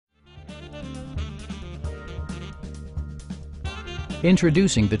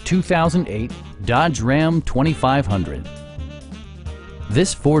Introducing the 2008 Dodge Ram 2500.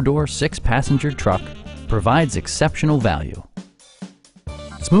 This four-door, six-passenger truck provides exceptional value.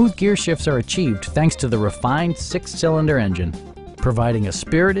 Smooth gear shifts are achieved thanks to the refined six-cylinder engine, providing a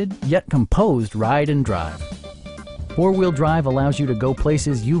spirited yet composed ride and drive. Four-wheel drive allows you to go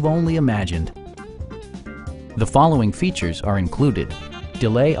places you've only imagined. The following features are included: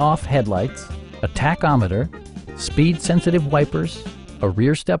 delay-off headlights, a tachometer, speed-sensitive wipers, a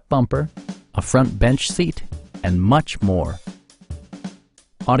rear step bumper, a front bench seat, and much more.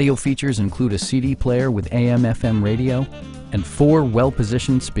 Audio features include a CD player with AM/FM radio and 4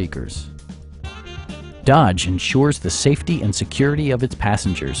 well-positioned speakers. Dodge ensures the safety and security of its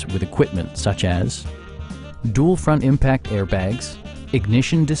passengers with equipment such as dual front impact airbags,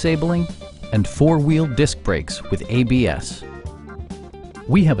 ignition disabling, and 4-wheel disc brakes with ABS.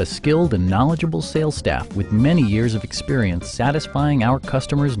 We have a skilled and knowledgeable sales staff with many years of experience satisfying our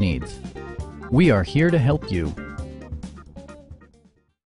customers' needs. We are here to help you.